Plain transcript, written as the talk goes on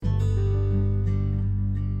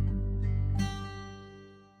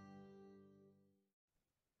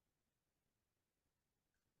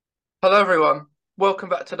Hello, everyone. Welcome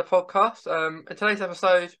back to the podcast. In today's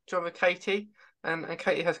episode, joined with Katie, and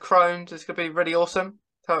Katie has Crohn's. It's going to be really awesome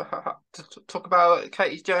to talk about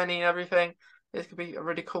Katie's journey and everything. It's going to be a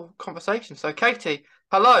really cool conversation. So, Katie,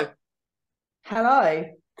 hello. Hello.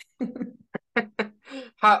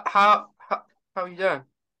 How are you doing?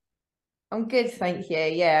 I'm good, thank you.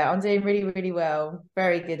 Yeah, I'm doing really, really well.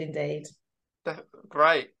 Very good indeed.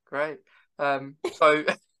 Great, great. So,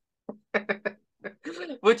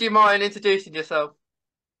 would you mind introducing yourself?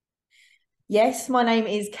 Yes, my name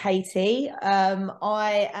is Katie.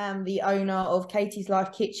 I am the owner of Katie's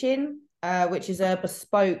Life Kitchen, which is a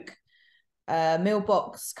bespoke meal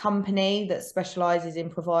box company that specializes in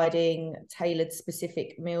providing tailored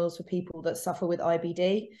specific meals for people that suffer with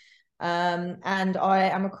IBD. And I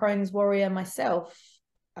am a Crohn's warrior myself.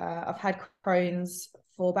 I've had Crohn's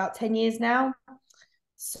for about 10 years now.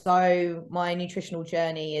 So my nutritional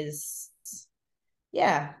journey is,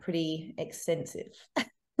 yeah, pretty extensive.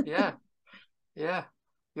 Yeah, yeah.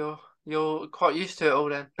 You're quite used to it all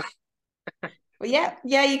then. But yeah,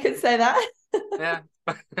 you could say that. Yeah.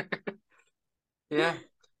 Yeah.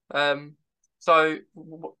 So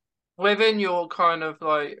within your kind of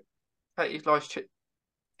like Katie's Life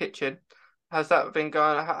Kitchen, has that been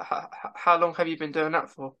going? How long have you been doing that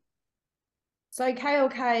for? So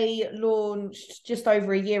KLK launched just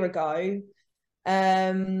over a year ago.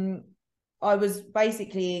 Um, I was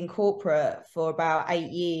basically in corporate for about 8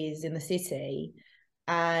 years in the city,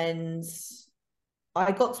 and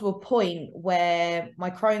I got to a point where my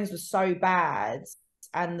Crohn's was so bad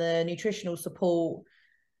and the nutritional support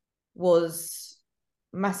was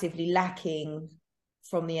massively lacking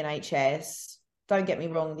from the NHS. Don't get me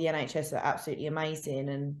wrong, the NHS are absolutely amazing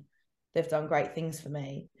and they've done great things for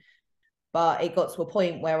me. But it got to a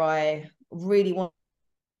point where I really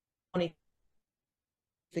wanted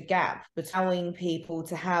the gap between allowing people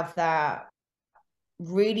to have that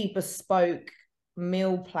really bespoke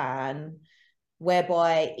meal plan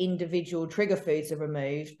whereby individual trigger foods are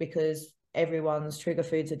removed because everyone's trigger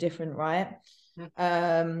foods are different, right? Mm.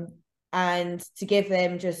 Um, and to give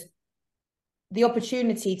them just the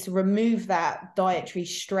opportunity to remove that dietary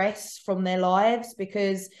stress from their lives,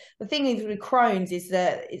 because the thing is with Crohn's is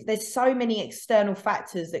that there's so many external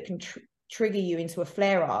factors that can trigger you into a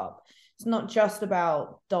flare up. It's not just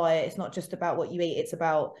about diet, it's not just about what you eat, it's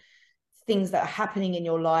about things that are happening in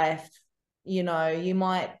your life. You know, you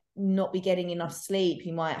might not be getting enough sleep,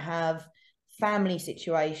 you might have family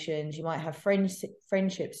situations, you might have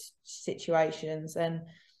friendships situations, and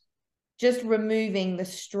just removing the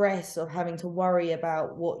stress of having to worry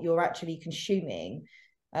about what you're actually consuming.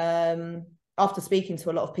 After speaking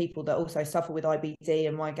to a lot of people that also suffer with IBD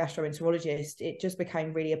and my gastroenterologist, it just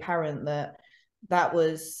became really apparent that that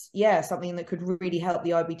was, yeah, something that could really help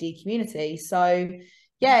the IBD community. So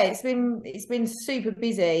yeah, it's been super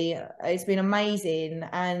busy. It's been amazing,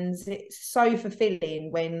 and it's so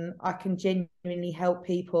fulfilling when I can genuinely help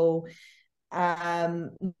people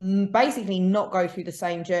basically not go through the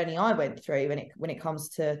same journey I went through when it comes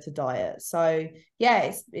to diet. So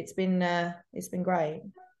yeah, it's been great.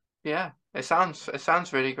 Yeah, it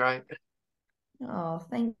sounds really great. Oh,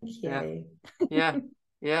 thank Yeah, you. yeah,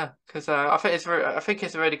 yeah. Because I think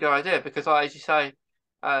it's a really good idea because, like, as you say,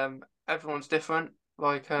 everyone's different.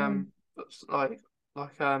 Like Mm, like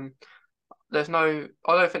like there's no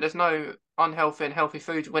I don't think there's no unhealthy and healthy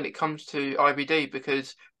food when it comes to IBD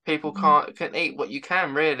because people mm, can eat what you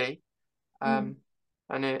can really. mm, Um,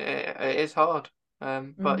 and it is hard.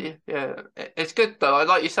 But mm. yeah, it's good though.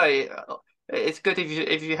 Like you say, it's good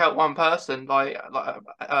if you help one person,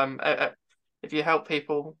 if you help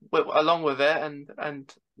people along with it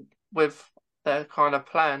and with their kind of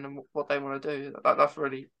plan and what they want to do. That's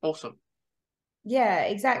really awesome. Yeah,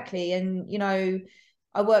 exactly. And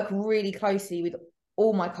I work really closely with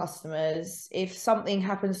all my customers. If something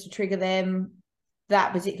happens to trigger them,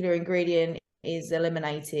 that particular ingredient is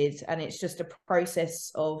eliminated, and it's just a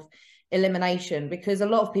process of elimination because a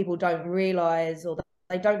lot of people don't realize or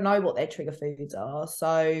they don't know what their trigger foods are.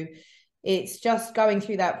 So it's just going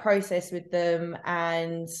through that process with them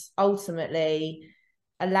and ultimately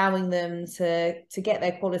allowing them to get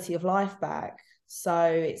their quality of life back. So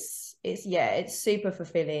it's yeah, it's super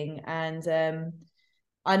fulfilling. And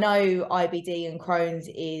I know IBD and Crohn's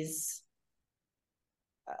is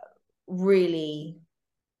really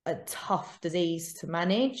a tough disease to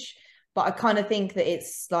manage, but I kind of think that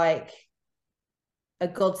it's like a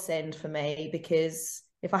godsend for me because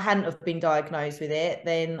if I hadn't have been diagnosed with it,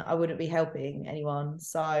 then I wouldn't be helping anyone.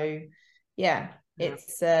 So yeah, Yeah,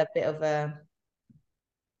 it's a bit of a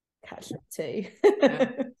catch too. yeah,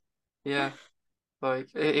 yeah. Like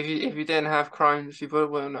if you didn't have Crohn's, you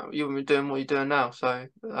wouldn't be doing what you're doing now. So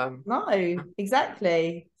No,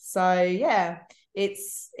 exactly. So yeah,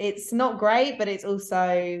 it's not great, but it's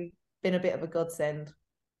also been a bit of a godsend.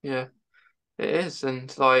 yeah. It is,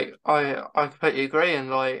 and like I completely agree,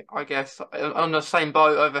 and like I guess on the same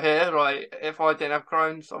boat over here. Like if I didn't have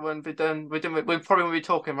Crohn's, I wouldn't be doing. We probably wouldn't be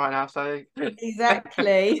talking right now. So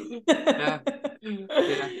Exactly. yeah,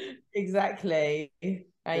 yeah, Exactly. yeah,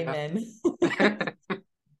 Amen.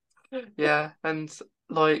 yeah, and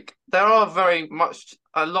like there are very much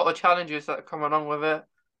a lot of challenges that come along with it.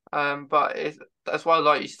 But it's that's why,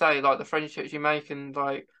 like you say, like the friendships you make and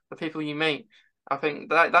like the people you meet. I think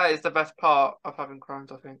that is the best part of having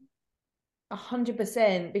Crohn's. I think.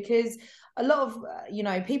 100%, because a lot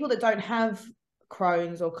of people that don't have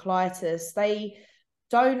Crohn's or colitis, they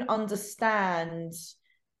don't understand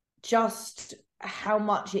just how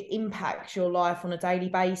much it impacts your life on a daily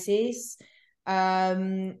basis.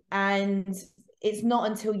 And it's not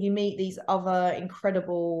until you meet these other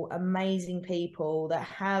incredible, amazing people that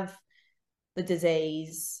have the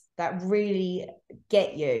disease that really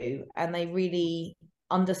get you, and they really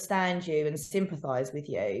understand you and sympathize with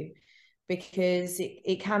you, because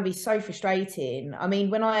it can be so frustrating. I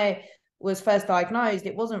mean, when I was first diagnosed,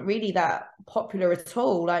 it wasn't really that popular at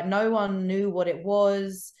all. Like, no one knew what it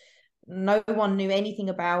was. No one knew anything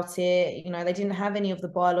about it. They didn't have any of the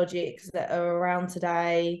biologics that are around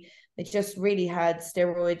today. They just really had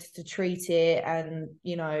steroids to treat it. And,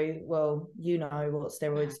 well, what Yeah,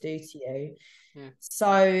 steroids do to you. yeah.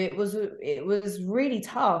 So it was really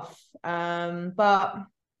tough. But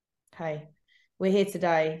hey, we're here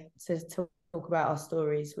today to talk about our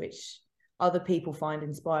stories, which other people find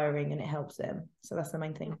inspiring, and it helps them. So that's the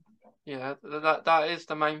main thing. Yeah, that is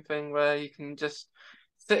the main thing where you can just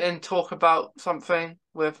sit and talk about something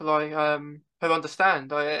with like who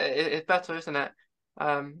understand. Like, it's better, isn't it?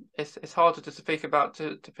 It's harder to speak about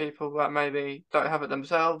to people that maybe don't have it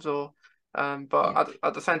themselves, or but Yeah,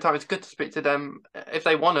 at the same time, it's good to speak to them if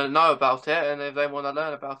they want to know about it and if they want to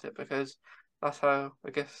learn about it, because that's how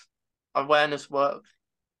I guess awareness works.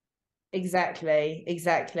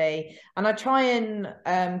 exactly. And I try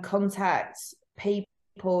and contact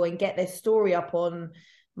people and get their story up on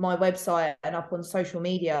my website and up on social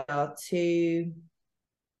media to,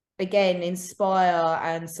 again, inspire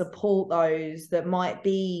and support those that might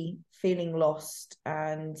be feeling lost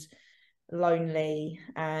and lonely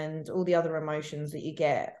and all the other emotions that you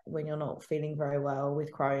get when you're not feeling very well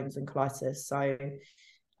with Crohn's and colitis. So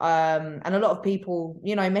and a lot of people,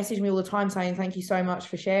 message me all the time saying thank you so much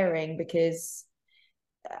for sharing, because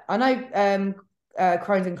I know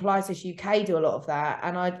Crohn's and Colitis UK do a lot of that,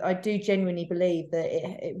 and I do genuinely believe that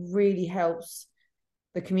it really helps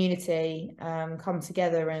the community come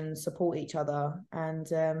together and support each other, and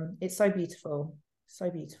it's so beautiful, so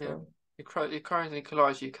Yeah. beautiful. The Crohn's and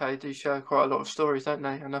Colitis UK do share quite a lot of stories, don't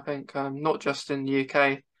they? And I think not just in the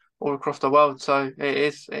UK, all across the world. So it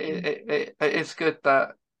is good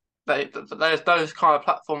that there's those kind of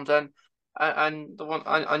platforms, and the one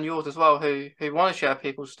and yours as well, who want to share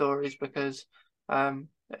people's stories, because um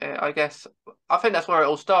I guess I think that's where it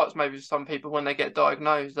all starts. Maybe for some people when they get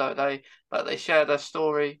diagnosed, that they share their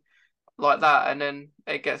story like that, and then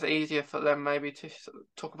it gets easier for them maybe to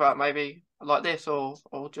talk about maybe like this, or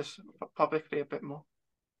just publicly a bit more.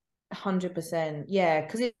 100%, yeah,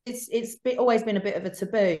 because always been a bit of a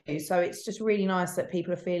taboo, so it's just really nice that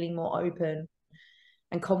people are feeling more open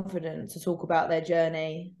and confident to talk about their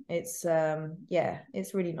journey. It's yeah,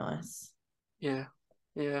 it's really nice. Yeah,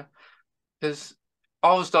 yeah, because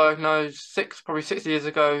I was diagnosed probably 6 years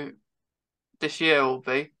ago. This year will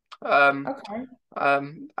be, um, Okay.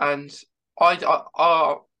 and I I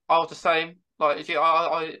I, I was the same. Like as you,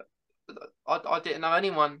 I didn't know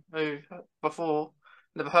anyone who before,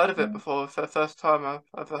 never heard of it Mm, before. For the first time I've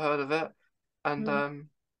ever heard of it, and mm,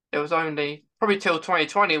 it was only probably till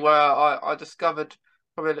 2020 where I discovered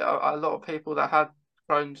probably a lot of people that had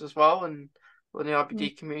Crohn's as well, and in the mm.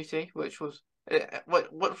 IBD community, which was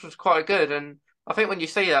quite good. And I think when you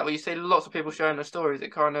see that, when you see lots of people sharing their stories,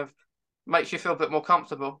 it kind of makes you feel a bit more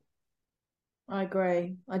comfortable. I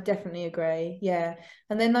agree. I definitely agree. Yeah.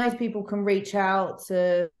 And then those people can reach out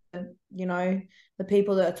to, the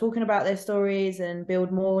people that are talking about their stories and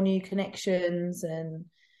build more new connections. And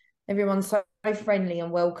everyone's so friendly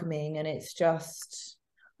and welcoming. And it's just,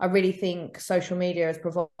 I really think social media has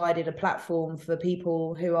provided a platform for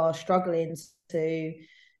people who are struggling to,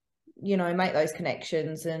 make those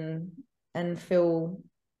connections and feel,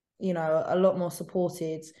 a lot more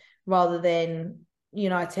supported, rather than,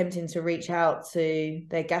 attempting to reach out to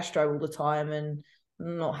their gastro all the time and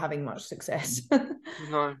not having much success.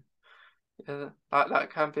 No, Yeah, that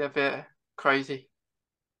can be a bit crazy.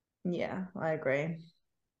 Yeah, I agree.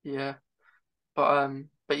 Yeah, but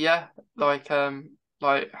yeah,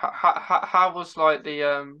 how was like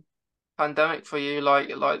the pandemic for you? Like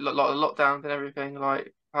the lockdowns and everything.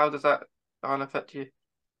 Like, how does that kind of affect you?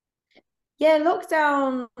 Yeah,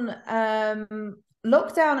 lockdown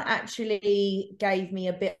actually gave me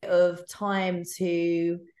a bit of time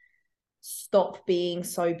to stop being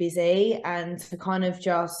so busy and to kind of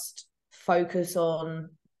just focus on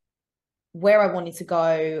where I wanted to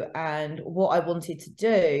go and what I wanted to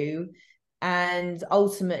do, and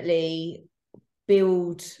ultimately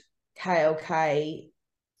build KLK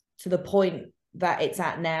to the point that it's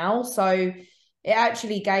at now. So it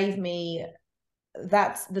actually gave me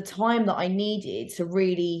that's the time that I needed to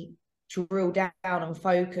really drill down and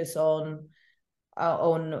focus on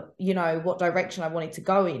what direction I wanted to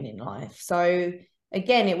go in life. So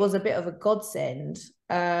again, it was a bit of a godsend.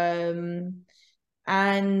 And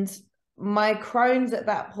my Crohn's at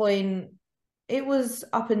that point, it was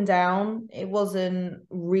up and down. It wasn't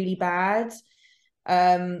really bad.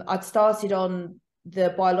 I'd started on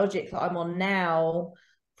the biologic that I'm on now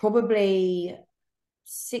probably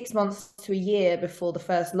 6 months to a year before the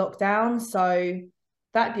first lockdown. So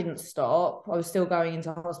that didn't stop. I was still going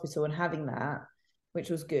into hospital and having that, which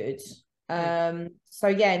was good. Mm. So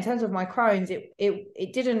yeah, in terms of my Crohn's,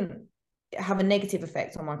 it didn't have a negative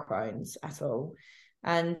effect on my Crohn's at all.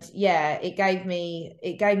 And yeah, it gave me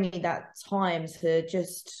that time to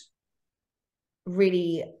just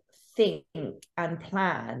really think and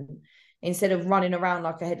plan instead of running around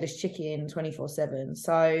like a headless chicken 24/7.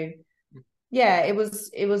 So yeah, it was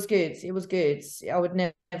good. It was good. I would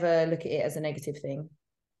never look at it as a negative thing.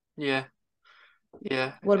 Yeah,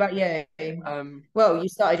 yeah. What about you? Um, Well, you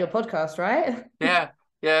started your podcast, right? yeah,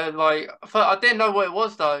 yeah. Like, I didn't know what it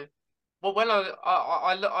was though. Well, when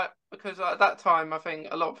because at that time I think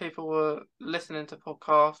a lot of people were listening to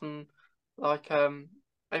podcasts and like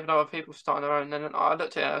even other people starting their own. And then I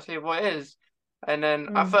looked at it and I see what it is, and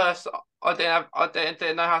then at Mm. first I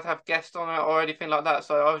didn't know how to have guests on it or anything like that.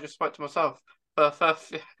 So I just spoke to myself for the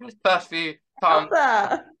first few Love times.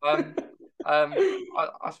 that. Um,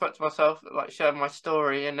 I spoke to myself, like sharing my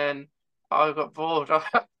story, and then I got bored. I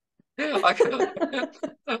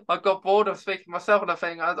I got bored of speaking myself, and I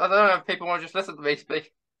think I don't know if people want to just listen to me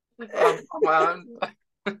speak on my own.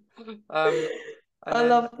 Um, and I then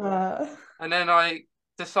love that. I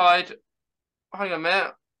decide, hang on a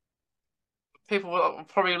minute, people will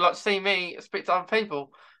probably like see me speak to other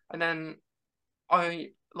people, and then I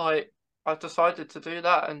I decided to do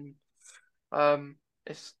that, and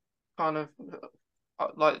it's kind of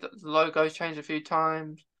like the logos changed a few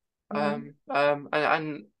times, Mm.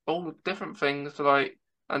 and all different things like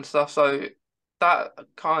and stuff. So that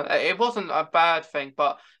it wasn't a bad thing,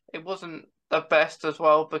 but it wasn't the best as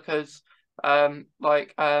well because um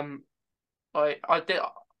like um like I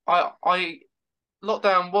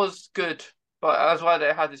lockdown was good, but as well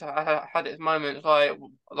it had its moments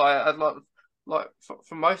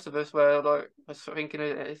for most of us where like was thinking,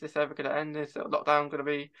 is this ever going to end? Is the lockdown going to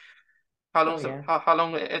be Oh yeah. how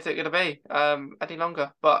long is it going to be any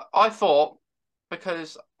longer? But I thought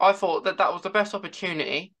because I thought that that was the best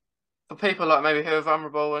opportunity for people like maybe who are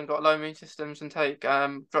vulnerable and got low immune systems and take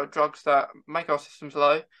drugs that make our systems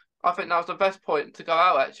low. I think that was the best point to go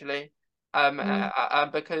out actually,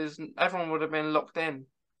 Mm. because everyone would have been locked in,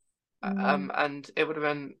 Mm. and it would have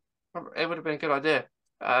been a good idea,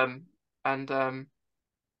 um, and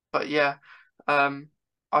but yeah, um,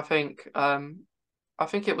 I think I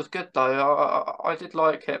think it was good though. I did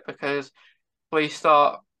like it because we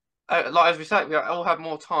start like as we say, we all have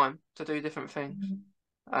more time to do different things. Mm.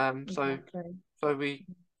 Um, so Exactly. so we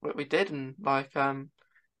did, and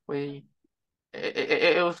we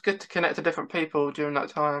it was good to connect to different people during that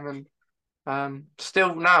time, and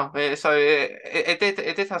still now. It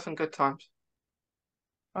did have some good times.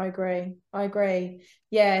 I agree. I agree.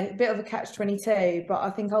 Yeah, a bit of a catch 22, but I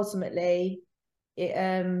think ultimately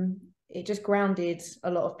it just grounded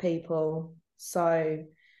a lot of people. So,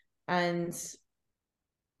 and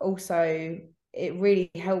also it really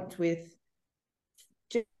helped with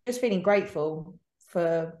just feeling grateful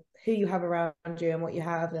for who you have around you and what you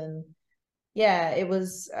have. And yeah, it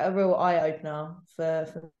was a real eye opener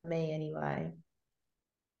for me anyway.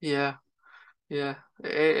 Yeah, yeah.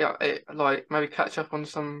 Like maybe catch up on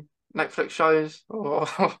some Netflix shows or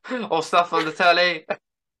or stuff on the telly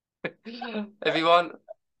if you want.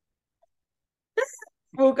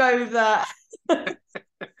 We'll go with that.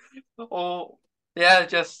 Or yeah,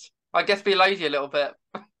 just I guess be lazy a little bit.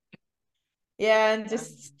 Yeah, and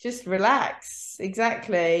just relax.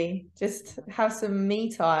 Exactly. Just have some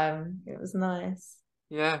me time. It was nice.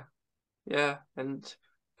 Yeah, yeah, and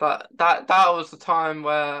but that was the time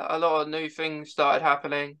where a lot of new things started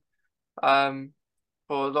happening. Um,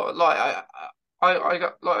 for a lot, like I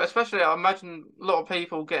got like, especially I imagine a lot of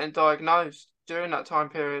people getting diagnosed during that time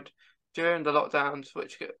period, during the lockdowns,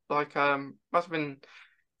 which like must have been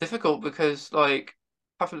difficult because like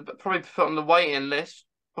having to probably put on the waiting list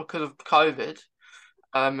because of COVID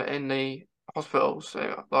in the hospitals.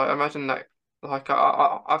 So, like I imagine that like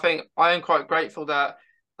I think I am quite grateful that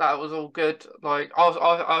that was all good. Like I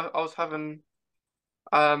was having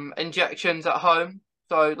injections at home,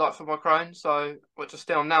 so like for my Crohn, so which I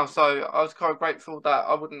still am now. So I was quite grateful that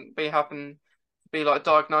I wouldn't be having to be like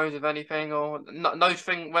diagnosed with anything or no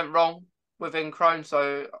thing went wrong within Crohn.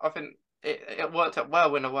 So I think it worked out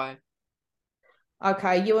well in a way.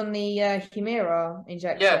 Okay, you on the Humira Yeah,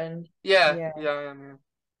 injection? yeah, Yeah. yeah, yeah.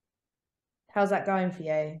 How's that going for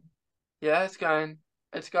you? Yeah, it's going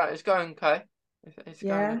okay. It's going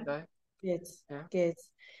Yeah. okay. Good. Yeah. Good.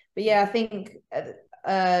 But yeah, I think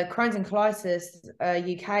Crohn's and Colitis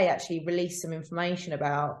UK actually released some information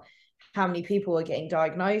about how many people are getting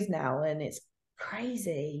diagnosed now, and it's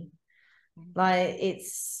crazy. Like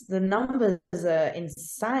it's the numbers are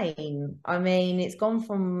insane. I mean, it's gone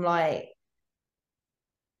from like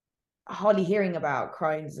hardly hearing about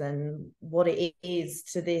Crohn's and what it is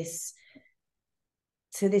to this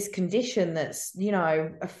condition that's, you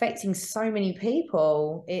know, affecting so many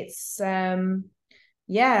people. It's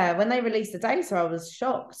yeah, when they released the data, I was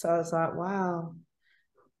shocked. So I was like, wow.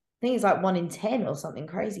 I think it's like 1 in 10 or something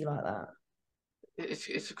crazy like that.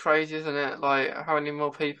 It's crazy, isn't it? Like how many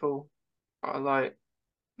more people are like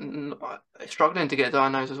struggling to get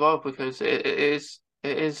diagnosed as well because it's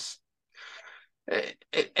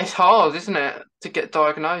hard, isn't it, to get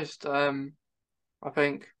diagnosed? I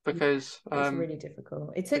think Yeah, because it's really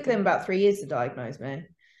difficult. It took because them about 3 years to diagnose me.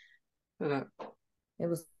 isn't it? It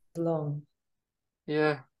was long.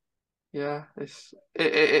 Yeah, yeah.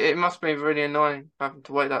 It must be really annoying having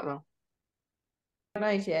to wait that long.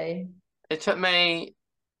 Diagnose you? It took me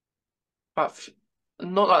about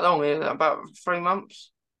not that long, about 3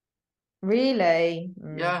 months. Really?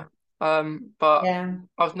 Yeah. But Yeah.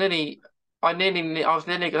 I was nearly, I was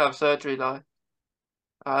nearly gonna have surgery though.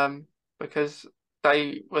 Because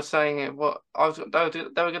they were saying it. What I was, they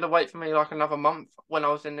were gonna wait for me like another month when I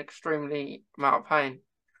was in extremely amount of pain.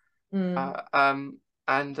 Mm. Uh, um,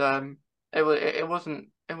 and it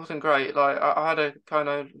wasn't great. Like I had a kind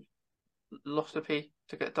of losopy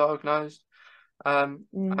to get diagnosed. Mm.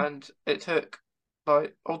 And it took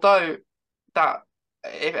like although that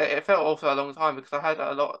it felt also a long time because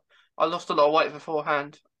I lost a lot of weight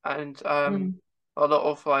beforehand and Mm. a lot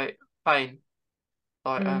of like pain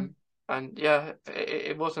like Mm. and yeah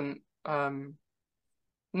it wasn't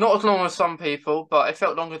not as long as some people but it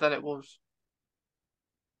felt longer than it was.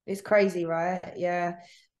 It's crazy, right? Yeah.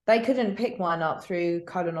 They couldn't pick mine up through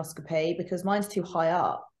colonoscopy because mine's too high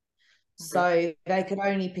up. Okay. So they could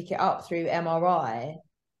only pick it up through MRI.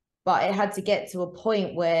 But it had to get to a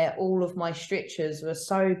point where all of my strictures were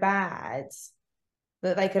so bad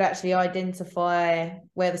that they could actually identify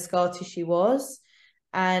where the scar tissue was.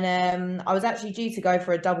 And I was actually due to go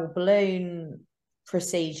for a double balloon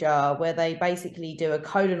procedure where they basically do a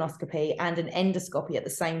colonoscopy and an endoscopy at the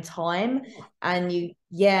same time. And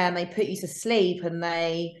and they put you to sleep and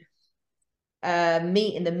they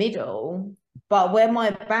meet in the middle. But where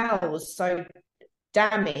my bowel was so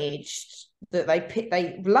damaged that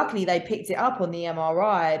they luckily they picked it up on the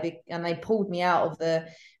MRI and they pulled me out of the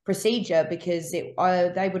procedure because they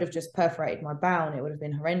would have just perforated my bowel and it would have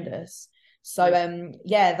been horrendous. So Yeah.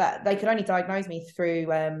 yeah, that they could only diagnose me through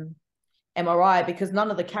MRI because none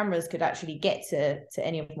of the cameras could actually get to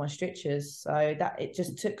any of my strictures. So that it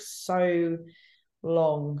just took so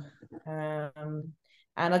long. And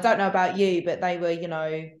I don't know about you, but they were, you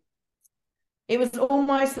know, it was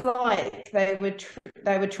almost like they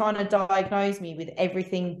were trying to diagnose me with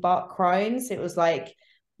everything but Crohn's. It was like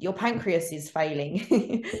your pancreas is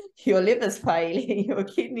failing, your liver's failing, your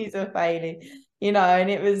kidneys are failing, you know, and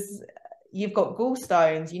it was you've got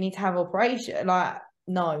gallstones, you need to have operation. Like,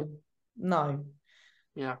 no, no,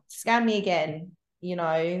 Yeah. scan me again, you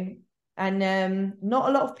know. And not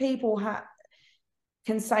a lot of people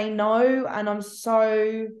can say no, and I'm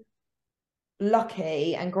so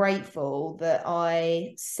lucky and grateful that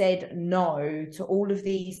I said no to all of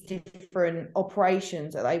these different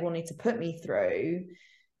operations that they wanted to put me through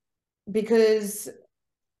because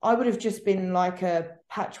I would have just been like a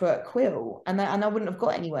patchwork quilt and I wouldn't have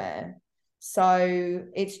got anywhere. So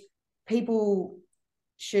it's people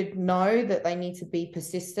should know that they need to be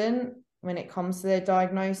persistent when it comes to their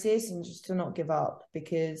diagnosis, and just to not give up,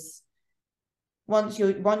 because once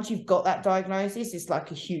you've got that diagnosis, it's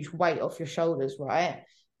like a huge weight off your shoulders, right?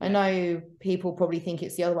 I know people probably think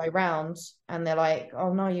it's the other way around, and they're like,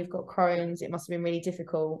 oh no, you've got Crohn's, it must have been really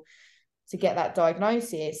difficult to get that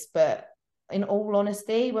diagnosis. But in all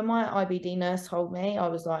honesty, when my IBD nurse told me, I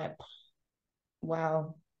was like,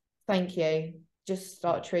 wow, thank you, just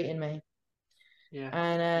start treating me.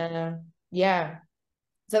 And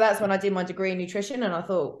so that's when I did my degree in nutrition, and I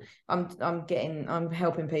thought, I'm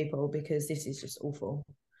helping people, because this is just awful.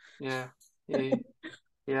 Yeah.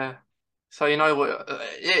 So you know what?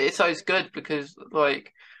 It's good because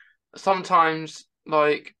like sometimes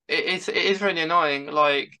like it is really annoying.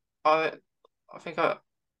 Like I think I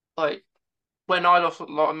like when I lost a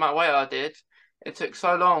lot of my weight, I did. It took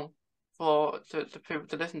so long for to people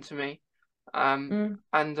to listen to me. And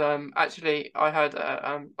actually, I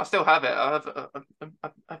still have it. I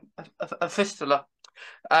have a fistula.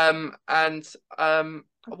 And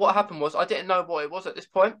what happened was I didn't know what it was at this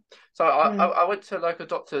point, so I went to like a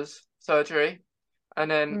doctor's surgery, and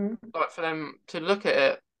then like for them to look at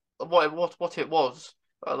it, what it was,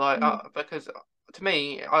 like because to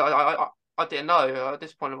me, I didn't know at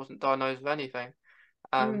this point. I wasn't diagnosed with anything.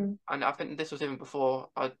 And I think this was even before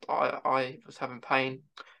I was having pain,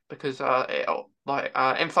 because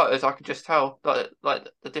in photos I could just tell like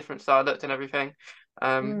the difference that I looked and everything.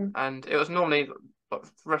 And it was normally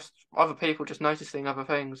like other people just noticing other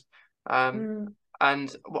things. And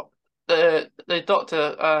what the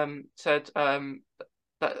doctor said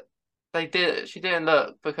that she didn't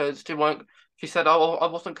look because she said, oh, I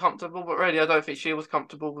wasn't comfortable, but really I don't think she was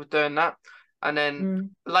comfortable with doing that. And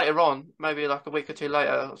then later on, maybe like a week or two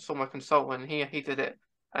later, I saw my consultant. He did it,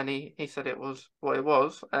 and he said it was what it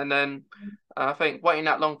was. And then I think waiting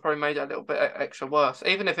that long probably made it a little bit extra worse.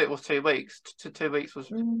 Even if it was 2 weeks, 2 weeks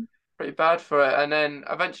was pretty bad for it. And then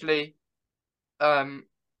eventually, I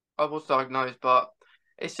was diagnosed, but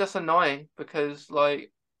it's just annoying because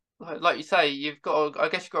like you say, I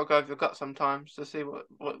guess you've got to go with your gut sometimes to see what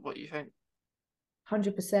you think.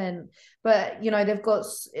 100%. But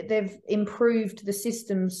they've improved the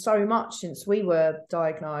system so much since we were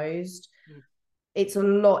diagnosed. It's a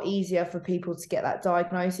lot easier for people to get that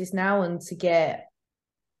diagnosis now, and to get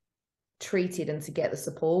treated, and to get the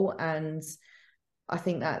support, and I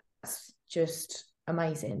think that's just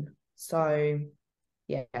amazing. So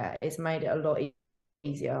yeah, it's made it a lot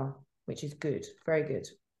easier, which is good, very good.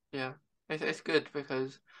 Yeah, it's good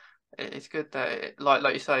because it's good that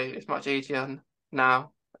like you say, it's much easier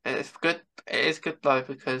now. It's good. It is good though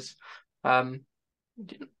because um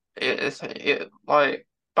like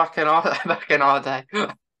back in our back in our day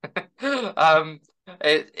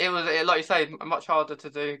it was like you say much harder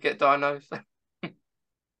to get diagnosed.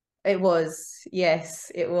 It was,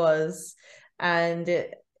 yes, it was. And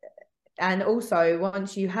also,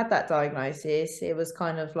 once you had that diagnosis, it was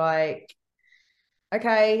kind of like,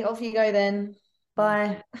 okay, off you go then,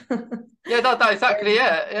 bye. Yeah, no, exactly.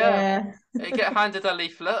 Yeah. Yeah. You get handed a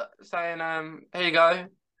leaflet saying here you go,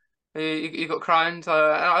 you got Crohn's.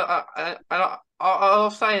 I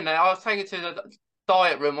was saying that I was taken to the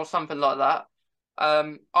diet room or something like that.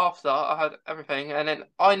 After I had everything, and then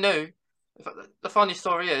I knew. The funny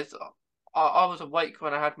story is, I was awake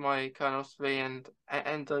when I had my colonoscopy and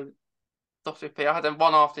endoscopy. I had them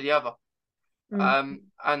one after the other. And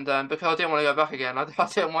because I didn't want to go back again, I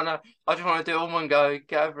didn't want to. I just want to do it all in one go,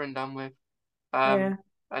 get over and done with. Yeah.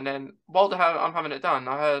 And then while I'm having it done,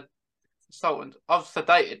 I heard consultant. I was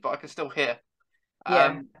sedated, but I can still hear.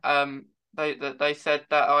 Yeah. They said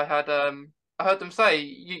that I had I heard them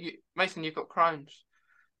say, Mason, you've got Crohn's.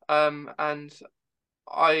 And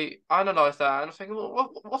I analysed that and I was thinking,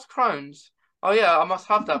 what's Crohn's? Oh yeah, I must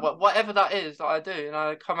have that. Whatever that is that I do, and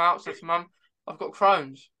I come out and say to Mum, I've got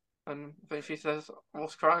Crohn's. And then she says,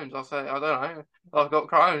 what's Crohn's? I'll say, I don't know. I've got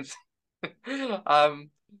Crohn's.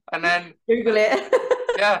 And then Google it.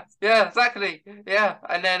 yeah, exactly. Yeah.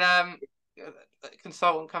 And then the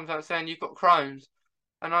consultant comes out saying you've got Crohn's.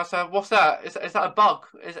 And I said, what's that? Is that a bug?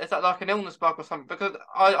 Is that like an illness bug or something? Because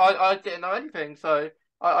I didn't know anything. So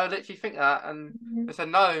I literally think that, and they said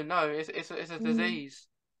no, it's a disease.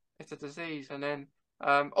 It's a disease. And then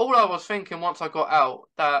all I was thinking once I got out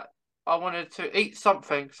that I wanted to eat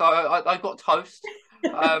something. So I got toast.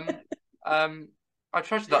 I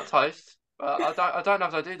treasured that toast. I don't know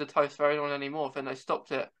if they do the toast very long anymore. I think they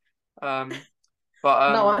stopped it. But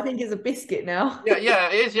No, I think it's a biscuit now. yeah,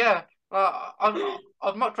 it is. Yeah,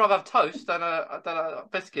 I'd much rather have toast than a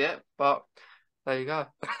biscuit. But there you go.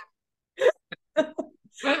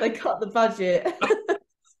 They cut the budget.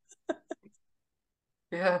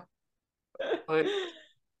 Yeah. Like,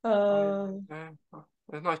 Oh, yeah.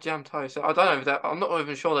 There's nice jam toast. I don't know if that. I'm not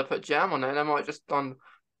even sure they put jam on it. They might just done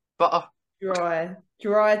butter.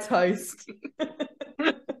 dry toast.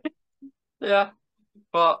 Yeah.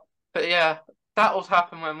 But yeah, that was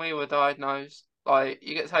happened when we were diagnosed. Like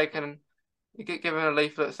you get taken, you get given a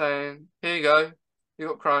leaflet saying, "Here you go, you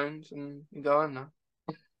got Crohn's," and you go in there.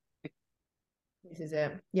 This is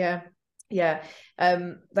it. Yeah. Yeah.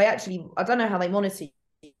 They actually, I don't know how they monitor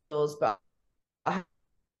yours, but I have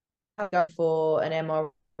to go for an MRI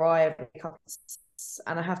every couple of months,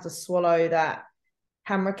 and I have to swallow that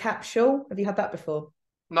hammer capsule. Have you had that before?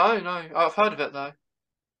 No, no, I've heard of it though.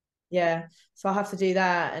 Yeah. So I have to do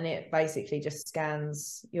that, and it basically just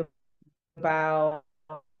scans your bowel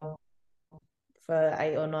for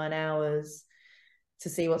 8 or 9 hours to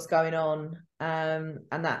see what's going on. And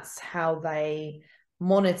that's how they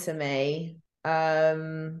monitor me.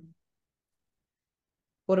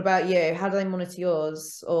 What about you? How do they monitor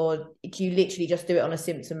yours? Or do you literally just do it on a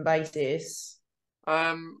symptom basis?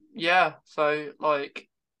 Yeah. So like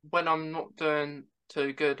when I'm not doing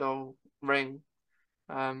too good, I'll ring.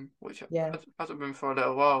 Which Yeah. hasn't been for a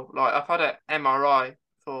little while. Like I've had an MRI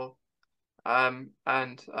for and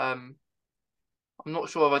I'm not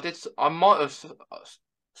sure if I did. I might have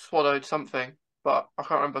swallowed something, but I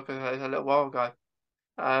can't remember because it was a little while ago.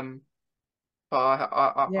 Um, but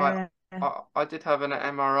Yeah. I did have an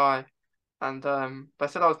MRI, and they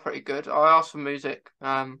said I was pretty good. I asked for music.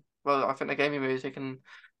 Well, I think they gave me music, and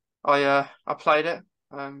I played it.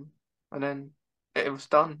 And then it was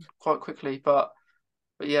done quite quickly. But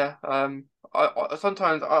yeah, I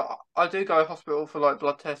sometimes I do go to hospital for like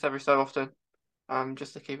blood tests every so often,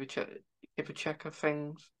 just to keep a check of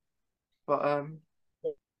things. But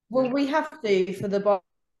Well, yeah, we have to for the body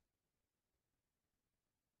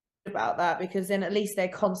about that because then at least they're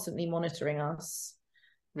constantly monitoring us.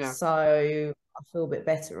 yeah, So I feel a bit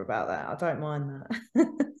better about that. I don't mind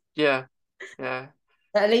that. yeah, yeah.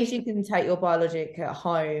 But at least you can take your biologic at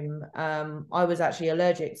home. I was actually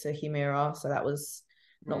allergic to Humira, so that was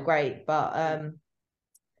not Mm, great. But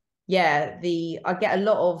yeah, the I get a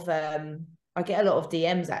lot of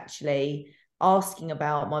DMs actually asking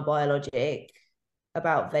about my biologic,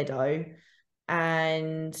 about Vedo,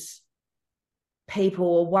 and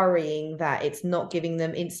people are worrying that it's not giving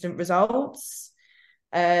them instant results.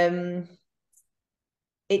 Um,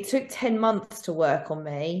 it took 10 months to work on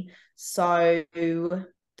me. So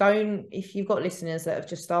don't, if you've got listeners that have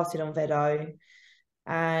just started on Vedo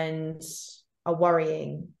and are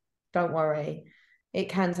worrying, don't worry. It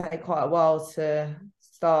can take quite a while to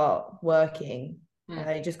start working.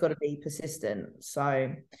 mm, You just got to be persistent. So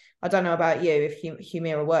I don't know about you if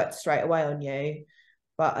Humira worked straight away on you,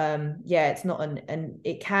 but yeah, it's not an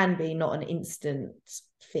it can be not an instant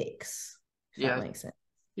fix, if that yeah, makes sense.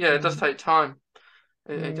 yeah. It does Mm. take time.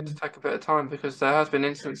 It does Mm. take a bit of time because there has been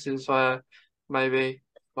instances where maybe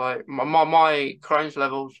like my Crohn's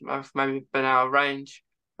levels have maybe been out of range.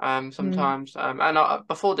 Mm. Sometimes.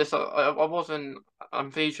 Before this, I wasn't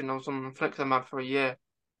on Vision. I was on Infliximab for a year.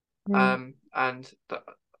 Mm. And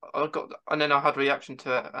I got, and then I had a reaction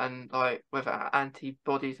to it, and like with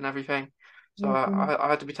antibodies and everything, so Mm. I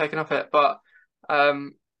had to be taken off it.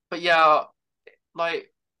 Um, but yeah,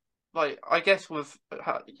 like I guess with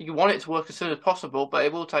you want it to work as soon as possible, but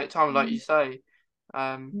it will take time, like you Mm. say.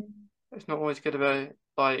 Um, Mm. it's not always going to be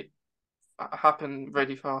like happen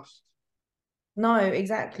really fast. No,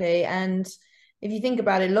 exactly. And if you think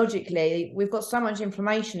about it logically, we've got so much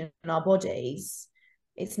inflammation in our bodies,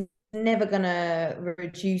 it's never going to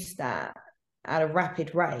reduce that at a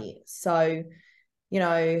rapid rate. So,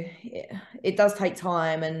 it does take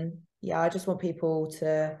time. And yeah, I just want people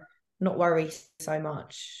to not worry so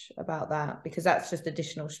much about that because that's just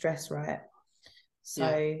additional stress, right? So,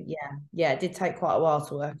 Yeah, yeah, it did take quite a while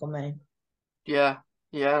to work on me. yeah,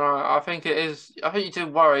 yeah. And I think it is. I think you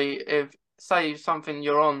do worry if, say, something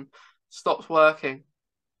you're on stops working.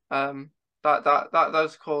 Um, that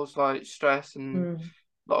does cause like stress and Mm,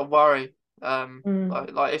 a lot of worry.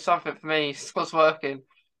 mm, If something for me starts working,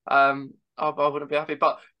 I wouldn't be happy.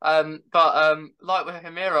 Like with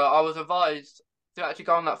Hemira, I was advised to actually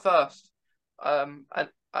go on that first. And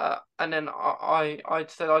then I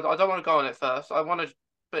said I don't want to go on it first. I want to,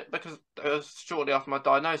 but because it was shortly after my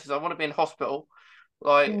diagnosis, I want to be in hospital,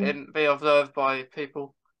 like mm, and be observed by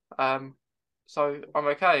people. Um, so I'm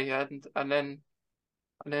okay, and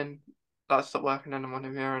then that stopped working and I'm on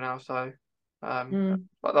Humira now. So, mm.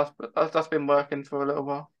 but that's been working for a little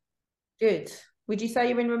while. Good. Would you say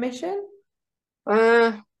you're in remission?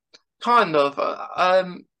 Uh, kind of.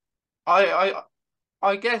 I I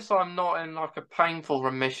I guess I'm not in like a painful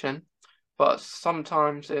remission, but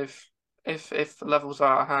sometimes if the levels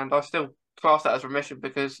are out of hand, I still class that as remission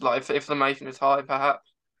because like if the inflammation is high,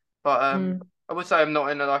 perhaps. But Mm. I would say I'm not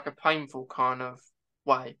in a, like a painful kind of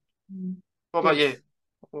way. Mm. What about Good. you?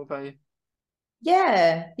 What about you?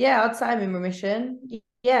 Yeah, I'd say I'm in remission.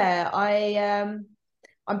 Yeah,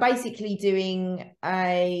 I'm basically doing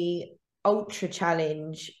a ultra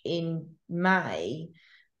challenge in May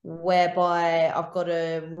whereby I've got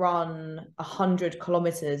to run 100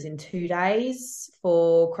 kilometers in 2 days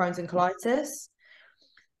for Crohn's and colitis.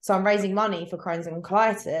 So I'm raising money for Crohn's and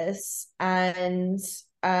colitis, and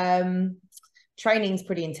training's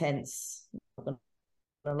pretty intense. I'm not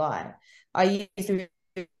gonna lie. I used to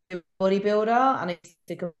be a bodybuilder and I used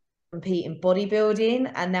to compete in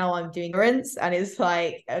bodybuilding, and now I'm doing endurance, and it's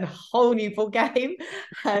like a whole new ball game.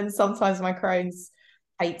 And sometimes my Crohn's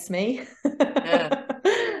hates me. Yeah,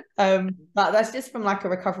 But that's just from like a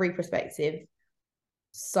recovery perspective.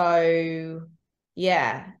 So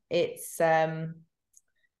yeah, it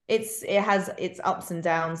has its ups and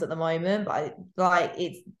downs at the moment, but like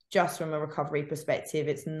it's just from a recovery perspective.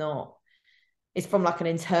 It's not. It's from like an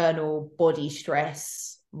internal body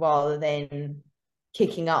stress rather than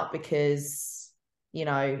kicking up because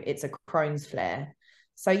it's a Crohn's flare.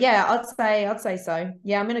 So yeah, I'd say so.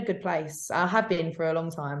 Yeah, I'm in a good place. I have been for a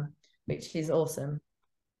long time, which is awesome.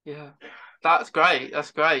 yeah. That's great.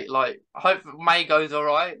 That's great. Like, I hope May goes all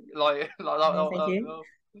right. Oh, thank you.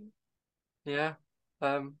 Yeah.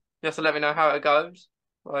 You have to let me know how it goes.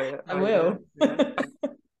 Like, I how you do. will. Yeah.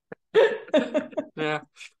 Yeah.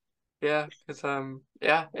 Yeah. Because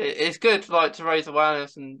yeah, it's good like to raise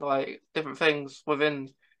awareness and like different things within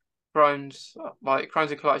Crohn's, like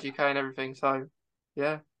Crohn's and colitis UK and everything. So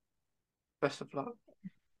yeah, best of luck.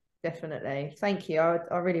 Definitely. Thank you.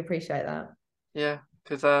 I really appreciate that. Yeah.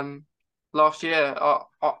 Because last year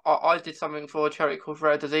I did something for a charity called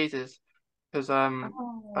Rare Diseases. Because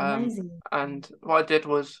Oh, um amazing. and what I did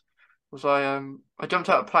was I jumped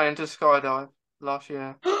out of a plane to skydive last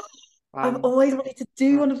year. I've Um always wanted to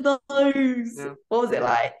do yeah, one of those. yeah, What was it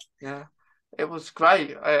like? yeah. It was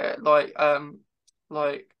great. Like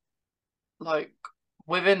like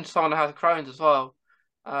within someone that has Crohn's as well.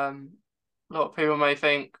 A lot of people may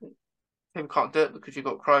think people can't do it because you've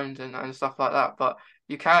got Crohn's and stuff like that, but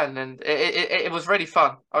you can, and it was really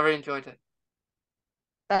fun. I really enjoyed it.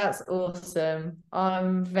 That's awesome.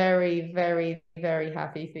 I'm very, very, very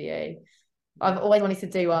happy for you. I've Yeah, always wanted to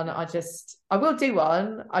do one. I will do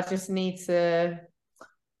one. I just need to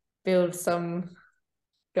build some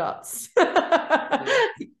guts. yeah,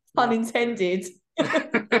 Pun yeah. intended.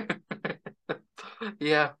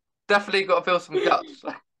 Yeah, definitely got to build some guts.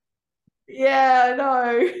 Yeah, I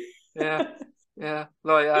know. Yeah, yeah.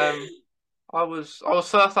 Like I was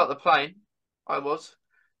first out the plane. I was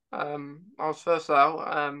first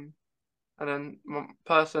out. And then my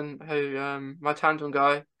person who my tandem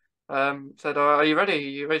guy said, "Are you ready? Are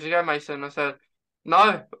you ready to go, Mason?" I said,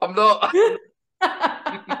 "No, I'm not."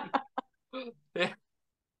 Yeah,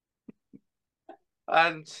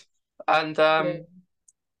 and and Yeah.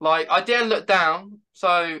 like I didn't look down.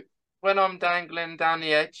 So when I'm dangling down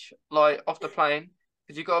the edge, like off the plane,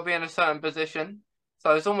 because you got to be in a certain position.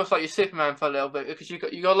 So it's almost like you're Superman for a little bit because you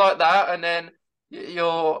got like that, and then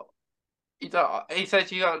you're you don't. He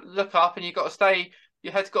says you got to look up and you got to stay.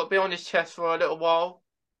 Your head's got to be on his chest for a little while,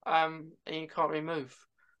 and you can't really move.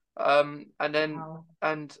 And then Wow.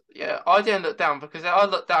 and yeah, I didn't look down because if I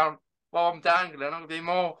look down while I'm dangling, I'm gonna be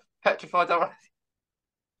more petrified already.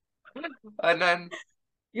 And then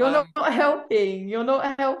You're not um, helping. You're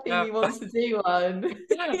not helping yeah, me want to do one.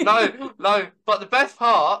 no, no. But the best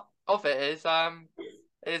part of it is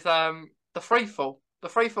the free fall. The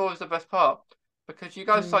free fall is the best part because you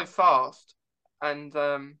go so Mm, fast, and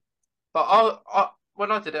but I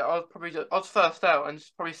when I did it, I was first out and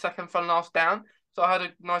probably second from last down, so I had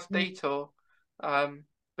a nice mm, detour.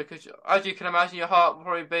 Because as you can imagine, your heart will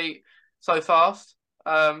probably beat so fast.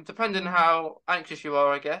 Depending on mm, how anxious you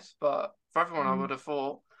are, I guess. But for everyone, I would mm. have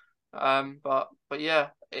thought. But yeah,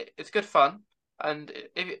 it's good fun, and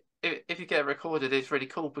if you get it recorded, it's really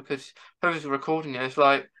cool because whoever's recording it, it's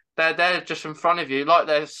like they're just in front of you, like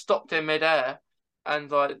they're stopped in midair, and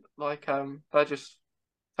they're just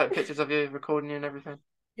take pictures of you recording you and everything.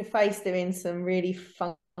 Your face doing some really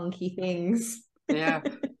funky things. Yeah,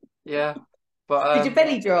 Did yeah. But your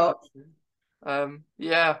belly drop?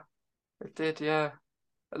 yeah, it did. Yeah,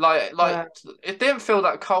 like Wow. it didn't feel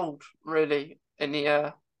that cold really in the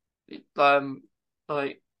air. Um,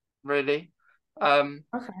 like really. Um,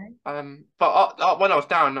 Okay. but when I was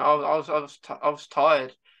down, I was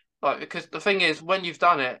tired. Like because the thing is, when you've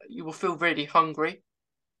done it, you will feel really hungry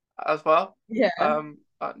as well. Yeah.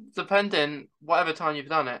 depending whatever time you've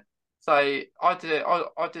done it. So I did it.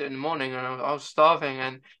 I did it in the morning, and I was starving,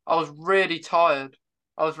 and I was really tired.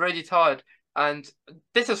 I was really tired, and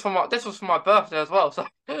this was for my birthday as well. So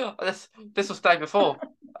this was day before,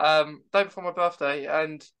 day before my birthday,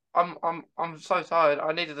 and I'm so tired.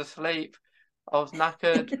 I needed to sleep. I was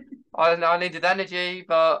knackered. I needed energy,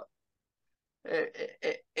 but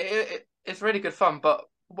it's really good fun. But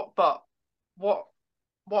what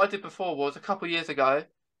what I did before was a couple of years ago,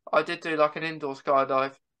 I did do like an indoor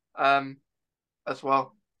skydive, um, as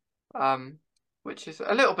well, um, which is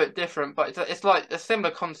a little bit different, but it's like a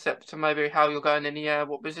similar concept to maybe how you're going in the air,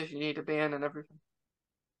 what position you need to be in, and everything.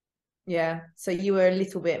 Yeah. So you were a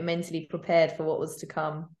little bit mentally prepared for what was to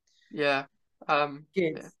come. Yeah, Good.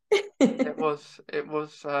 yeah, it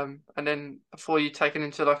was, and then before you taken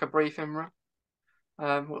into like a briefing room,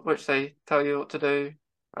 which they tell you what to do,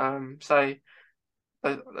 say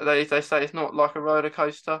they say it's not like a roller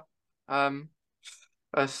coaster. Um,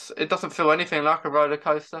 it doesn't feel anything like a roller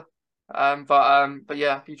coaster. But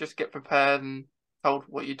yeah, you just get prepared and told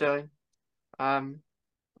what you're doing. Um,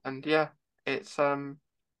 and yeah, it's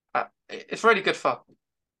really good fun.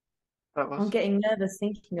 That I'm was. getting nervous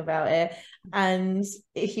thinking about it. And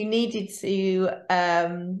if you needed to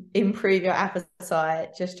improve your appetite,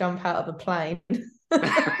 just jump out of a plane.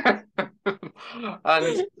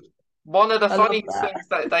 And one of the I love funny that. things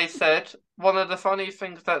that they said, one of the funny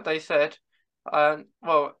things that they said,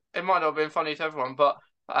 well, it might not have been funny to everyone, but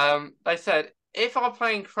they said if our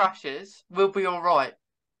plane crashes, we'll be all right.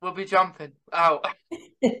 We'll be jumping out.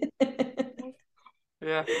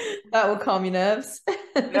 Yeah, That will calm your nerves.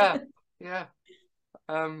 yeah, yeah.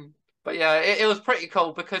 Um, but yeah, it was pretty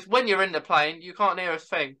cool because when you're in the plane, you can't hear a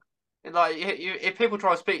thing. Like if people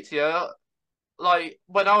try to speak to you, like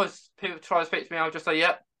when I was people try to speak to me, I would just say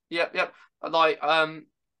yep, yep, yep. Like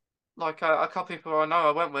a couple people I know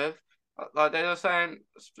I went with, like they were saying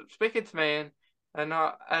speaking to me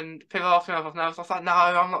and people asked me if I was nervous. I was like, no,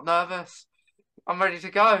 I'm not nervous. I'm ready to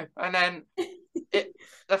go. And then it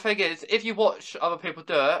the thing is, if you watch other people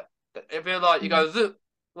do it, it'll be like you Mm. go zoop,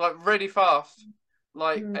 like really fast.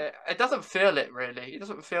 Like Mm. it doesn't feel it really. It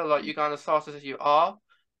doesn't feel like you're going as fast as you are,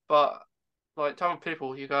 but like to other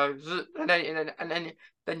people, you go zoop, then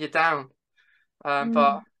you're down. But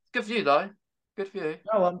Mm. good view though. Good view.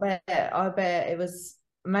 Oh, I bet it was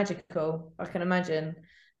magical. I can imagine.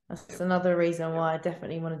 That's another reason why I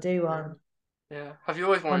definitely want to do Yeah. one. Yeah. Have you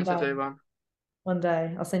always One wanted to day. do one? One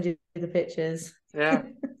day. I'll send you the pictures. Yeah.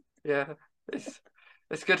 Yeah. It's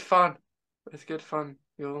it's good fun. It's good fun.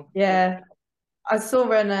 You'll Yeah. I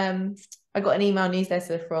saw I got an email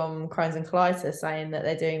newsletter from Crohn's and Colitis saying that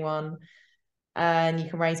they're doing one and you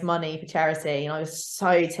can raise money for charity. And I was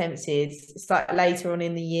so tempted. It's like later on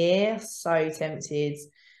in the year, so tempted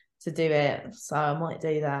to do it. So I might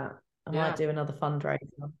do that. I might yeah. do another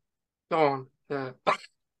fundraiser. Go on. Yeah.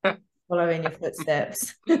 Follow in your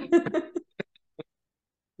footsteps.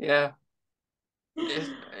 Yeah.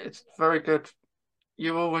 It's very good.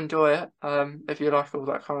 You will enjoy it, if you like all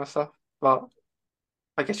that kind of stuff. But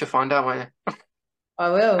I guess you'll find out, won't I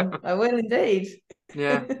will. I will indeed. you?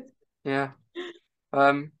 Yeah. Yeah.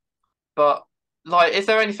 Um, but like, is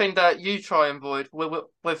there anything that you try and avoid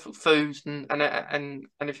with foods and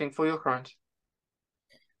anything for your crimes?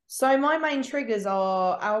 So my main triggers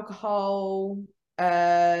are alcohol.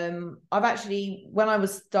 I've actually, when I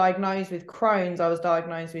was diagnosed with Crohn's, I was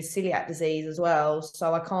diagnosed with celiac disease as well.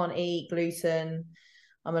 So I can't eat gluten.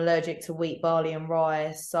 I'm allergic to wheat, barley, and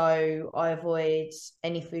rice. So I avoid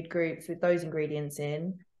any food groups with those ingredients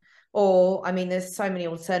in. Or, I mean, there's so many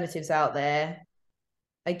alternatives out there.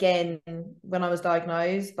 Again, when I was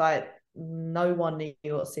diagnosed, like no one knew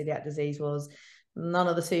what celiac disease was. None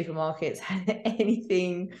of the supermarkets had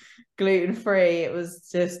anything gluten free. It was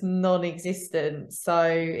just non existent. So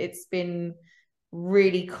it's been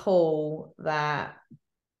really cool that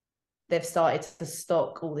they've started to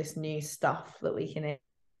stock all this new stuff that we can eat.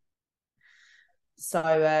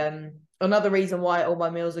 So another reason why all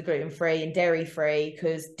my meals are gluten free and dairy free,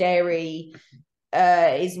 because dairy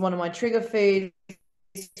is one of my trigger foods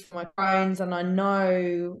for my Crohn's, and I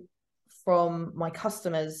know from my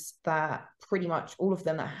customers that pretty much all of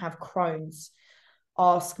them that have Crohn's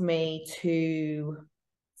ask me to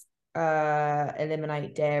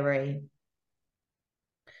eliminate dairy.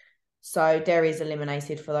 So dairy is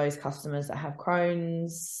eliminated for those customers that have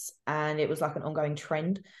Crohn's, and it was like an ongoing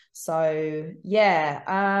trend. So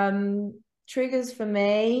yeah, triggers for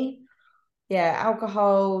me, yeah,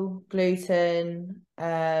 alcohol, gluten,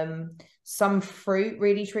 some fruit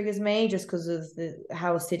really triggers me just because of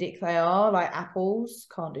how acidic they are, like apples,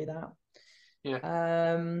 can't do that.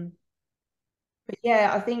 Yeah. But But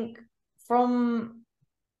yeah, I think from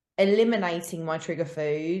eliminating my trigger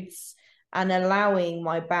foods and allowing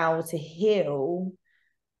my bowel to heal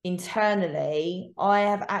internally, I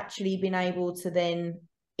have actually been able to then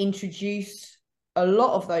introduce a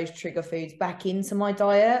lot of those trigger foods back into my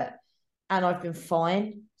diet, and I've been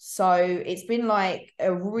fine. So it's been like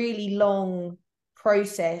a really long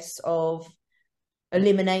process of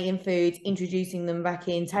eliminating foods, introducing them back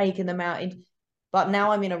in, taking them out. But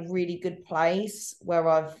now I'm in a really good place where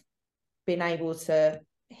I've been able to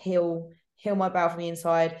heal my bowel from the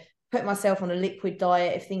inside, put myself on a liquid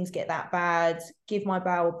diet if things get that bad, give my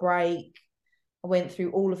bowel a break. I went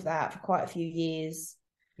through all of that for quite a few years.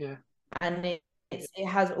 Yeah. And it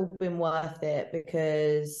has all been worth it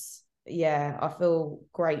because yeah, I feel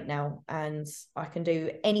great now and I can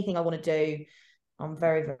do anything I want to do. I'm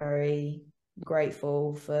very, very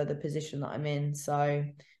grateful for the position that I'm in. So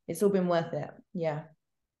it's all been worth it. Yeah.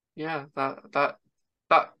 Yeah,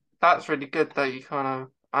 that's really good that you kind of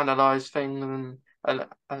analyze things and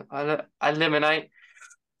eliminate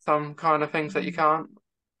some kind of things that you can't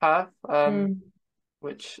have. Mm.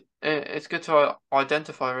 Which it's good to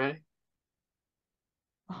identify, really.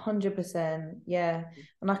 100%. Yeah.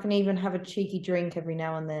 And I can even have a cheeky drink every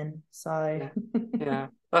now and then. So Yeah, yeah,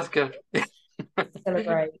 that's good.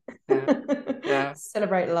 celebrate. Yeah, yeah,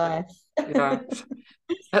 Celebrate life. yeah.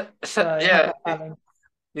 So have Yeah, that balance.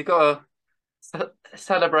 you gotta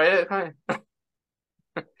celebrate it, can't you?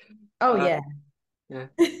 Oh Uh, yeah. yeah,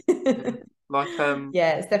 yeah. Like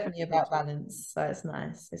Yeah, it's definitely about balance. So it's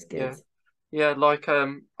nice. It's good. yeah, yeah. Like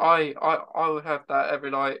I would have that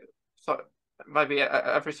every like so maybe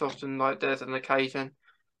every so often like there's an occasion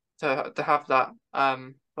to have that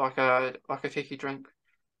like a tiki drink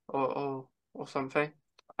or something.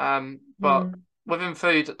 But Mm. within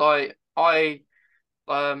food, like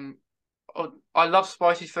um I love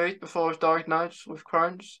spicy food before I was diagnosed with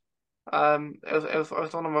Crohn's. It was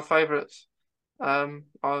one of my favorites.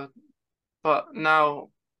 I but now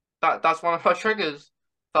that's one of my triggers.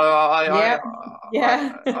 So Yeah.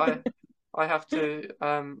 Yeah. I have to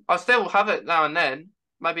I still have it now and then,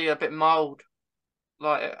 maybe a bit mild,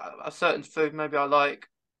 like a certain food maybe I like,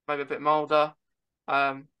 maybe a bit milder,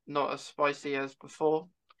 not as spicy as before.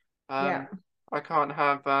 Yeah. I can't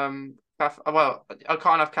have well, I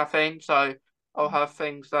can't have caffeine, so I'll have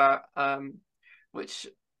things that which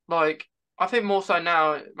like I think more so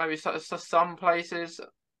now maybe some places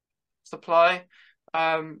supply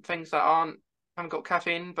things that haven't got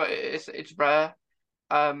caffeine, but it's rare.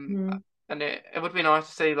 Um, Mm. and it would be nice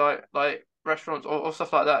to see like restaurants or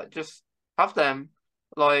stuff like that just have them.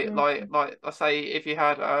 Mm. Like let's say if you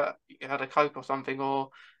had a Coke or something or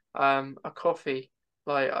a coffee,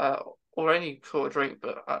 like or any sort of drink,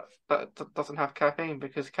 but that doesn't have caffeine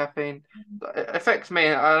because caffeine it affects me.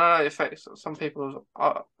 I know it affects some people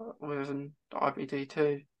with an IBD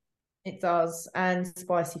too. It does. And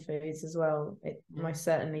spicy foods as well. It Yeah, most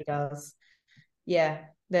certainly does. Yeah,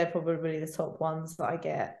 they're probably the top ones that I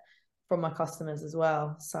get from my customers as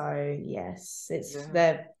well. So yes, yeah.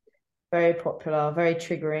 they're very popular, very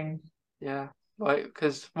triggering. Yeah, like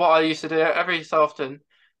because what I used to do every so often,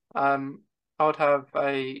 I would have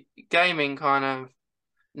a gaming kind of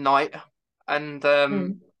night, and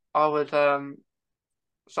Mm. I would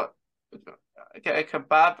so get a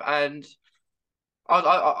kebab, and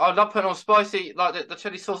I love putting on spicy like the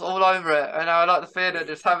chili sauce all over it, and I like the feeling of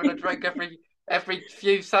just having a drink every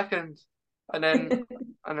few seconds, and then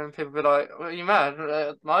and then people be like, "Are you mad?"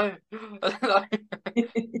 No,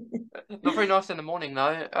 not very nice in the morning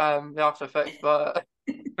though. The after effects, but.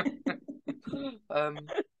 Um,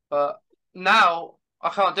 but now I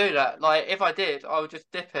can't do that. Like if I did, I would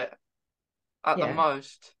just dip it at the Yeah.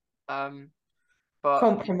 most. Um, but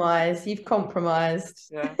Compromise. You've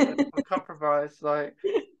compromised. yeah, I compromise. Like,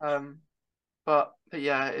 um, but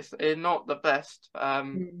yeah, it's not the best.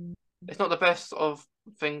 Mm. It's not the best of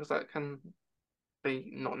things that can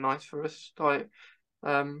be not nice for us. Like,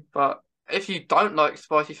 but if you don't like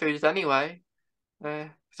spicy foods anyway,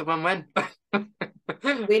 it's a win-win.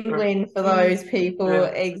 Win-win for those people. Yeah,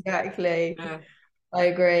 Exactly. yeah, I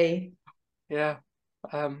agree. yeah.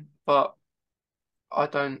 But I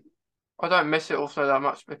don't I don't miss it also that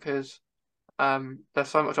much because there's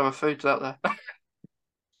so much other foods out there.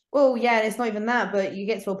 Well, yeah, and it's not even that, but you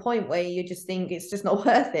get to a point where you just think it's just not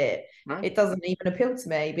worth it. No? It doesn't even appeal to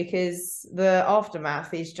me because the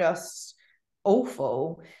aftermath is just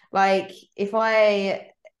awful. Like if I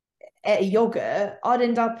ate a yogurt, I'd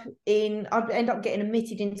end up getting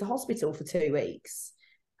admitted into hospital for 2 weeks.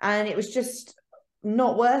 And it was just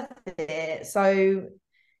not worth it. So,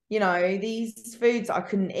 these foods I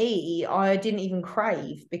couldn't eat, I didn't even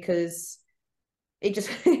crave because it just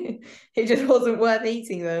it just wasn't worth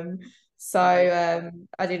eating them. So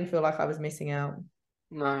I didn't feel like I was missing out.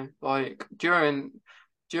 No, like during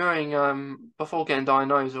before getting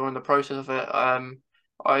diagnosed or in the process of it,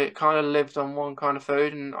 I kind of lived on one kind of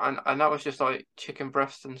food, and that was just like chicken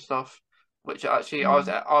breast and stuff, which actually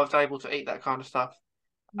Mm, I was able to eat that kind of stuff,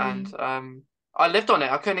 and mm, I lived on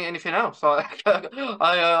it. I couldn't eat anything else. Like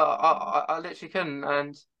I literally couldn't,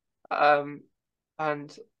 um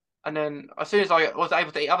and and then as soon as I was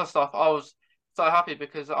able to eat other stuff, I was so happy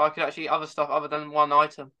because I could actually eat other stuff other than one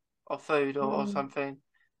item of food or mm, something.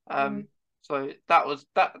 mm, Um, so that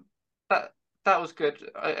that was good.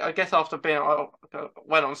 I guess after being I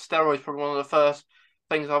went on steroids, probably one of the first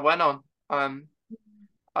things I went on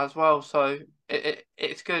as well. So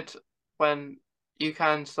it's good when you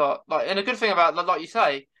can start like, and a good thing about like you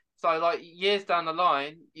say, so like years down the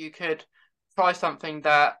line, you could try something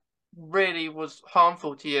that really was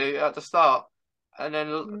harmful to you at the start, and then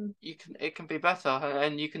mm. you can it can be better,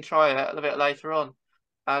 and you can try it a little bit later on,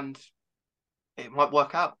 and it might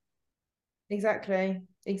work out. Exactly.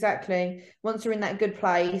 Exactly. Once you're in that good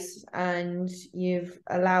place and you've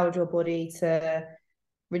allowed your body to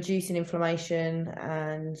reduce in inflammation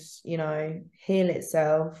and, heal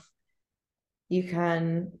itself, you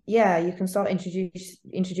can, yeah, you can start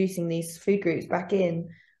introducing these food groups back in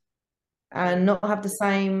Yeah. and not have the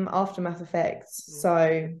same aftermath effects. Mm.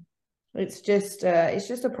 So it's just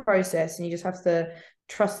a process, and you just have to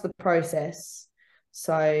trust the process.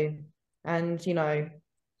 So, and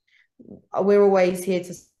we're always here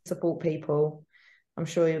to support people. I'm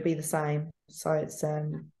sure you'll be the same. So it's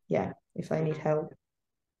yeah, if they need Yeah. help.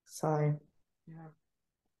 So Yeah.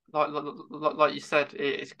 Like you said,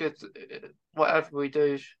 it's good whatever we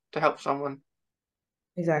do to help someone.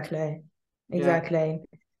 exactly. Yeah. Exactly.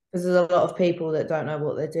 Because there's a lot of people that don't know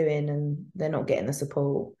what they're doing and they're not getting the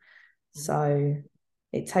support. Mhm. So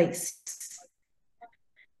it takes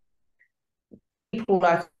people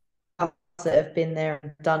like us that have been there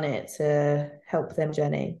and done it to help them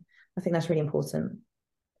journey. I think that's really important.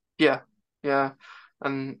 Yeah. Yeah.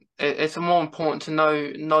 And it's more important to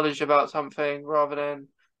know knowledge about something rather than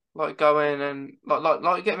like go in and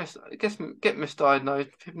like get misdiagnosed.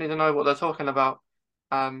 People need to know what they're talking about.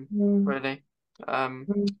 Mm, Really. Um,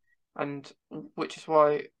 mm, and which is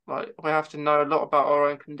why like we have to know a lot about our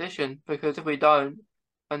own condition, because if we don't,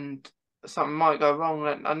 and something might go wrong,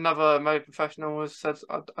 then another maybe professional has said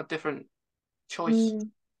a different choice, mm,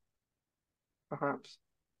 perhaps.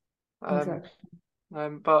 Um, exactly.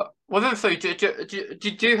 but within food,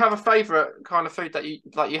 do you have a favorite kind of food that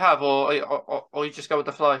you have, or you just go with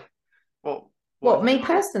the flow? What What, have you me got?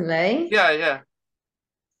 personally? Yeah, yeah.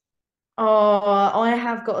 Oh, I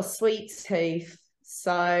have got a sweet tooth,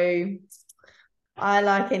 so I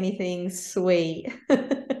like anything sweet.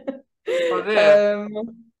 Oh dear. Um,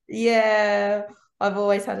 yeah, I've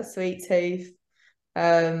always had a sweet tooth.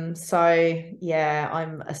 So yeah,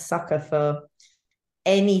 I'm a sucker for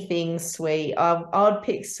anything sweet. I'd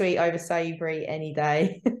pick sweet over savory any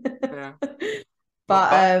day. Yeah.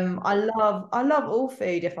 But I love all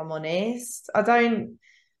food, if I'm honest.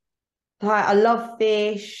 I love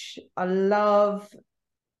fish. I love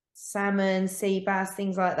salmon, sea bass,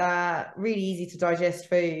 things like that. Really easy to digest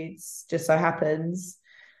foods, just so happens.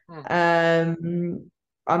 Hmm.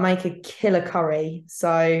 I make a killer curry.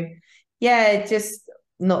 So yeah, just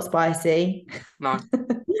not spicy. No,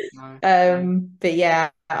 no. But yeah,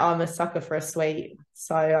 I'm a sucker for a sweet.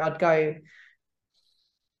 So I'd go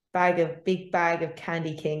big bag of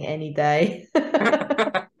Candy King any day.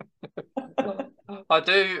 I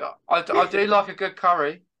do like a good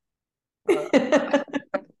curry. Uh,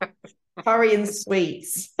 Curry and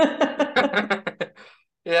sweets.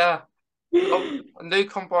 yeah, a new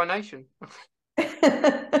combination.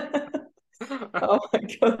 Oh my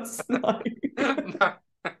God, no. No.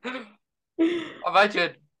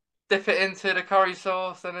 Imagine dip it into the curry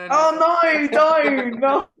sauce and Oh no,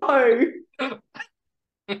 no, no.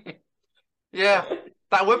 then yeah,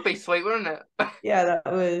 that would be sweet, wouldn't it? Yeah,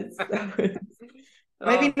 that was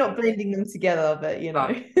maybe Oh not blending them together, but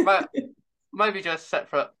no, maybe just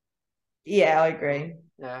separate. yeah, I agree.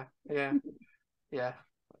 Yeah, yeah, yeah.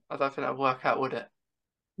 I don't think that'd work out, would it?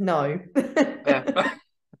 No. Yeah.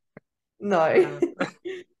 No. Yeah.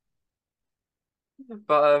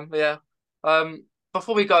 But yeah.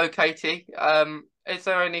 Before we go, Katie, is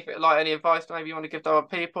there any advice maybe you want to give to other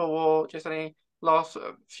people, or just any last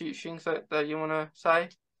few things that you want to say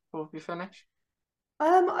before we finish?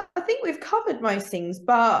 I think we've covered most things,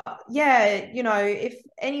 but yeah, if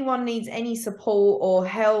anyone needs any support or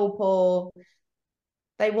help, or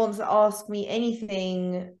they want to ask me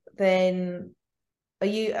anything, then are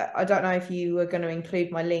you? I don't know if you were going to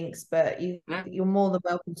include my links, but Yeah, you're more than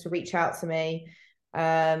welcome to reach out to me,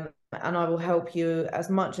 and I will help you as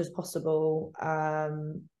much as possible,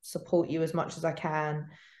 support you as much as I can,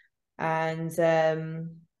 and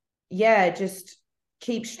yeah, just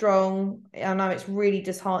keep strong. I know it's really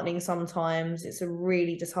disheartening sometimes. It's a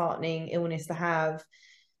really disheartening illness to have.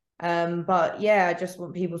 But yeah, I just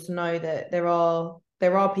want people to know that there are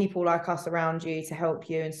people like us around you to help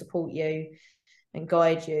you and support you and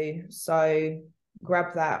guide you. So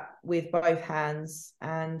grab that with both hands.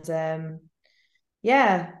 And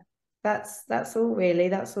yeah, that's all really.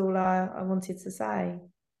 That's all I wanted to say.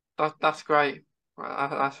 that's great.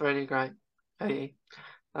 That's really great, Katie.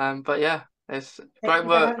 But yeah, it's Thank great you for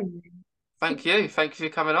work. having me. Thank you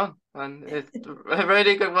for coming on, and it's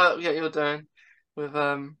really good work that you're doing with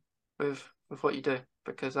with what you do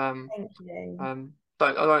because Thank you.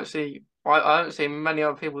 I don't see I don't see many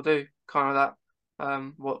other people do kind of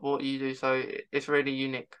that what you do, so it's really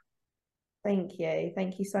unique. Thank you.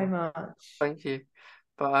 Thank you so Yeah, much. thank you.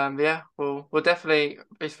 But yeah, we'll definitely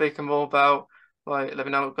be speaking more about like let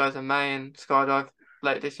me know what goes in May and skydive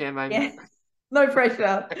later this year maybe. Yeah. No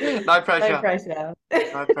pressure. No No pressure. pressure.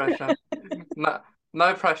 No pressure. No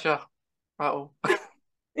no pressure at all.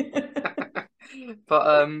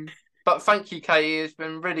 But but thank you, Katie. It's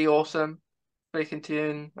been really awesome speaking to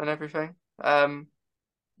you and everything. And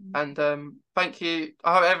thank you.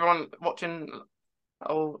 I hope everyone watching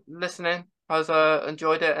or listening has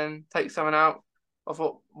enjoyed it and take something out of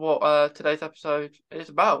what today's episode is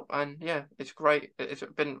about. And yeah, it's great. It's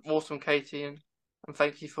been awesome, Katie, and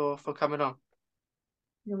thank you for coming on.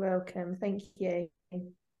 You're welcome. Thank you.